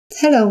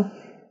Hello!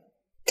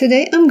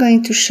 Today I'm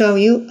going to show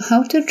you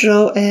how to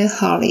draw a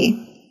holly.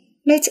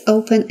 Let's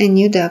open a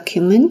new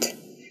document,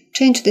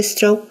 change the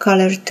stroke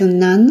color to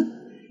none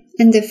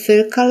and the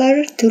fill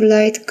color to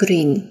light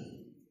green.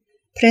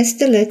 Press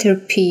the letter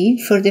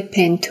P for the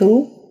pen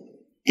tool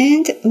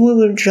and we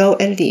will draw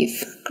a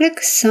leaf. Click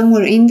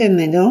somewhere in the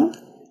middle,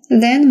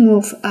 then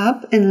move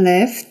up and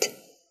left.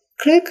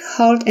 Click,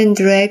 hold and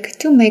drag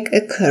to make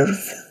a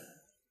curve.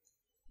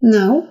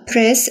 Now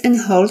press and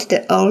hold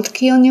the Alt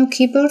key on your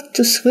keyboard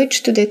to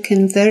switch to the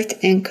Convert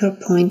Anchor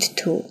Point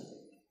tool.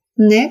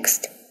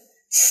 Next,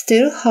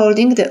 still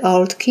holding the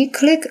Alt key,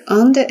 click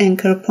on the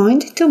anchor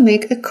point to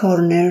make a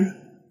corner.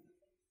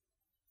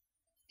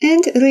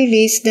 And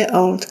release the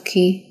Alt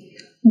key.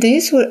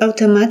 This will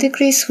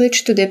automatically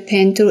switch to the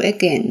pen tool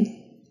again.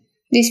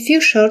 These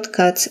few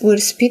shortcuts will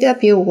speed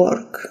up your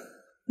work.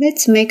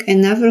 Let's make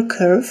another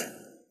curve.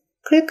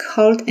 Click,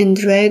 hold and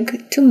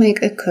drag to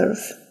make a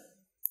curve.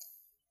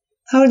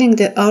 Holding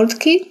the Alt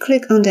key,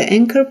 click on the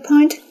anchor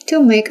point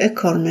to make a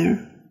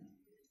corner.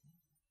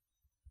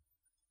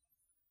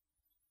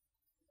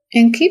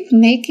 And keep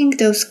making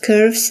those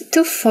curves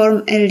to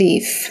form a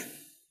leaf.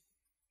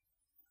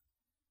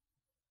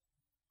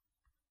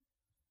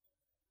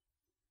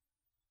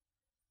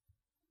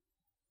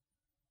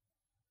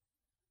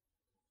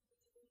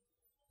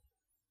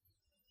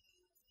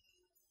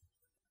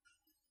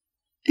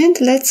 And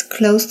let's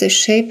close the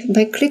shape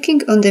by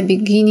clicking on the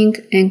beginning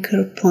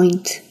anchor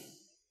point.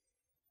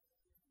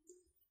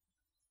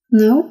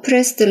 Now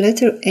press the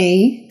letter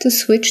A to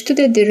switch to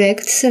the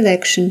Direct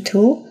Selection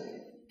tool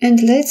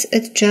and let's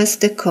adjust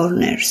the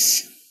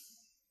corners.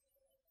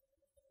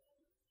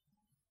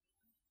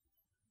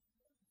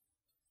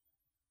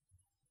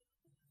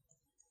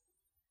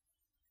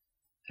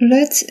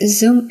 Let's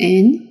zoom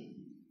in.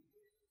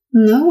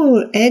 Now we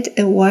will add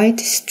a white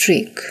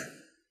streak.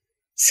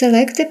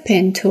 Select the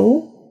pen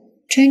tool,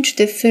 change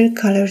the fill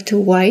color to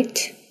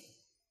white,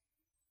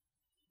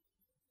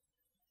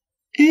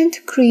 and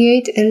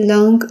create a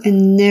long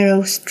and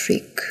narrow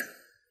streak.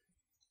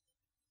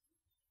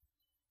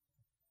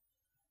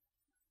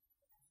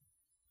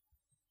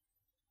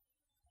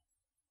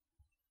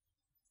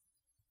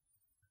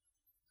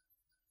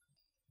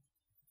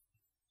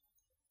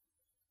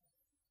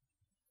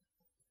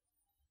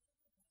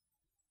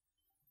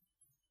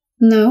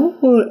 Now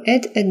we'll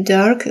add a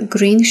dark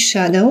green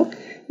shadow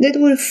that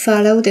will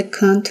follow the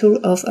contour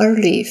of our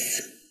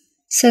leaf.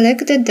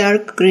 Select the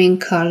dark green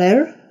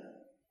color.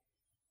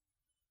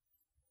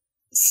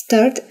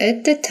 Start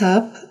at the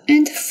top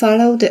and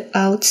follow the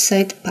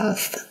outside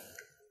path.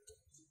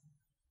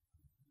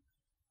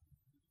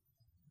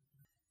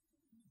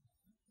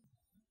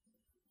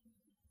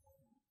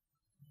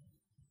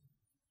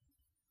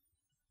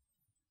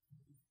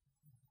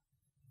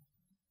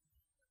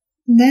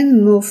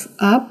 Then move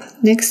up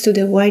next to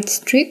the white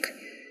streak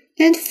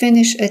and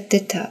finish at the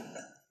top.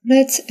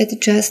 Let's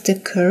adjust the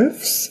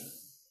curves.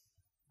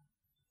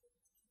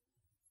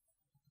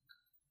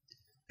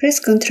 Press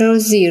Ctrl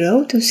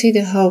 0 to see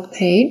the whole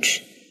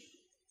page.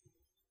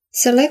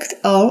 Select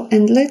all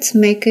and let's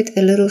make it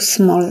a little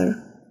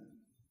smaller.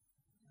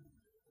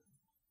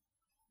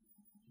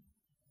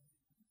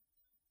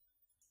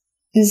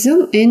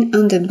 Zoom in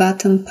on the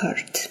bottom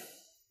part.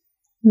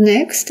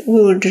 Next, we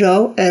will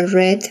draw a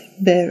red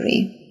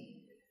berry.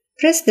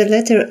 Press the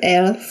letter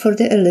L for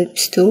the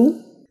Ellipse Tool.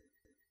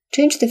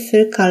 Change the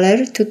fill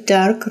color to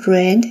dark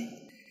red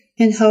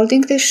and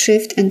holding the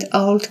Shift and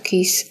Alt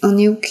keys on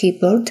your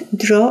keyboard,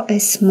 draw a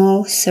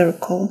small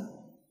circle.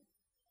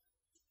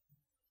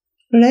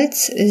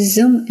 Let's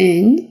zoom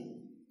in.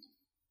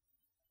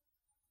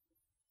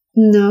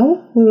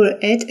 Now we will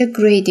add a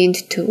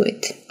gradient to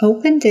it.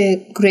 Open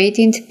the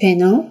Gradient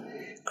panel,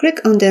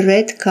 click on the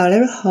red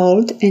color,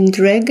 hold and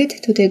drag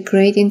it to the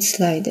gradient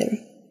slider.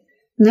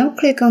 Now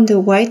click on the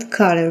white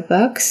color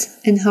box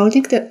and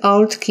holding the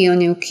Alt key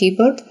on your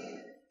keyboard,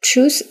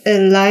 choose a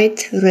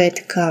light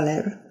red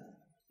color.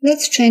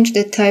 Let's change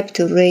the type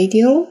to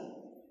Radial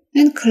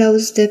and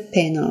close the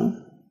panel.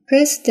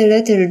 Press the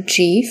letter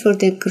G for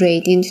the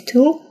Gradient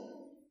tool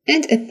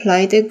and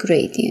apply the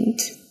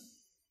gradient.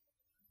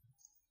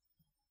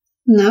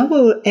 Now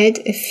we will add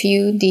a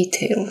few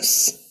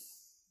details.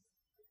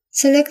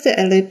 Select the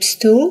Ellipse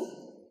tool,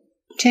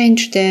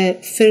 change the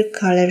fill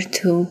color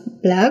to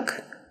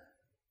black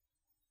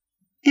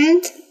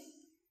and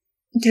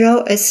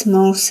draw a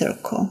small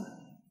circle.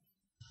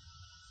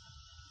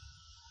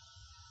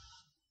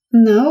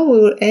 Now we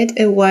will add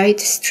a white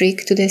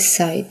streak to the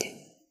side.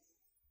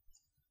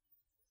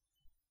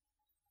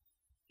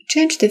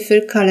 Change the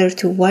fill color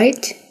to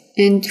white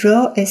and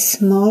draw a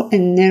small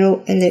and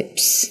narrow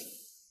ellipse.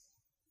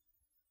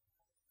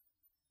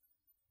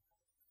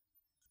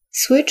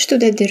 Switch to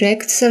the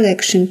Direct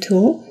Selection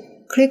tool,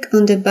 click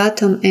on the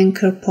bottom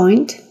anchor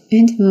point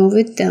and move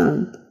it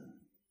down.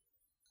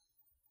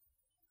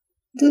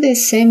 Do the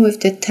same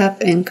with the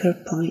top anchor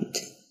point.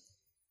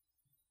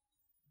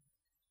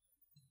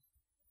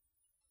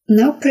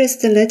 Now press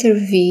the letter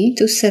V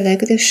to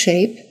select the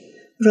shape,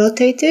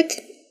 rotate it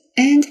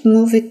and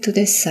move it to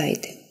the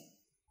side.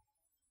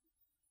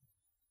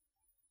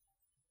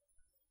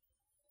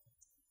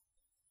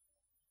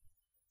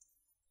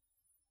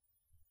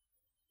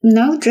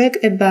 Now drag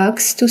a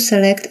box to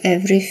select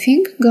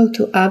everything, go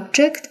to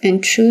Object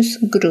and choose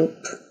Group.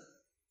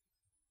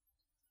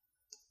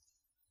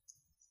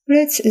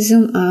 Let's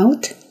zoom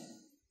out.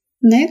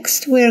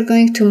 Next, we are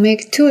going to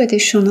make 2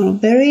 additional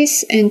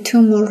berries and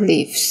 2 more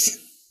leaves.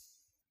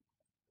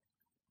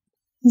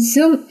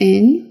 Zoom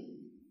in,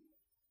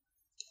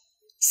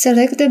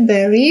 select the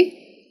berry,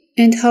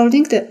 and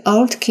holding the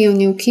Alt key on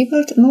your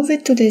keyboard, move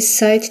it to the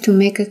side to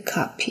make a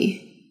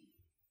copy.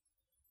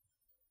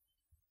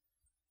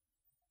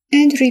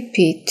 And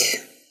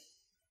repeat.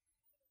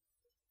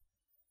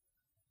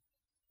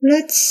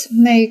 Let's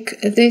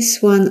make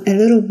this one a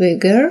little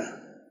bigger.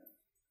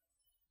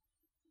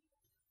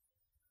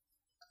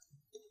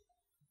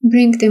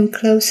 Bring them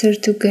closer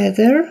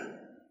together.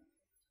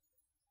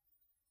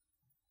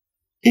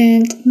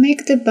 And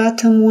make the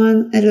bottom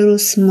one a little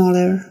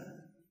smaller.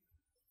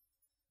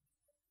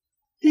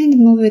 And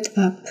move it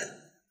up.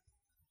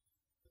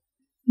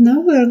 Now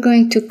we are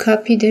going to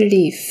copy the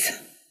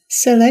leaf.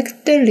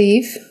 Select the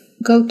leaf,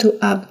 go to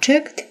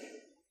Object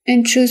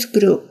and choose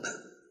Group.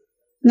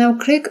 Now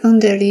click on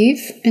the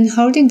leaf and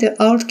holding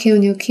the Alt key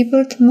on your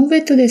keyboard, move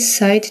it to the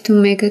side to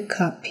make a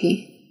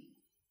copy.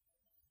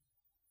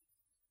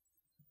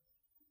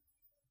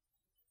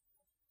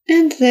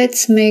 And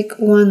let's make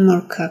one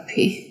more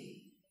copy.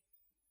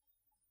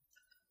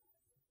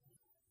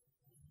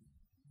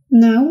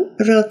 Now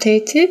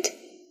rotate it,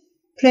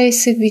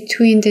 place it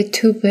between the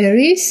 2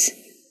 berries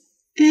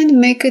and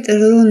make it a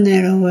little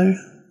narrower.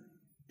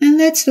 And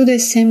let's do the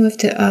same with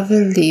the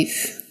other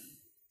leaf.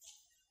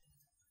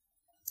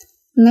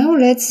 Now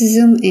let's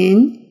zoom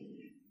in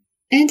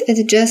and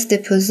adjust the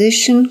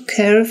position,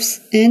 curves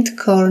and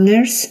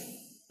corners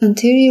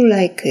until you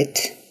like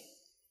it.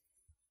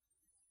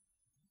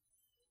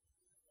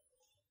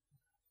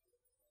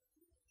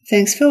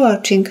 Thanks for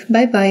watching.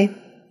 Bye bye.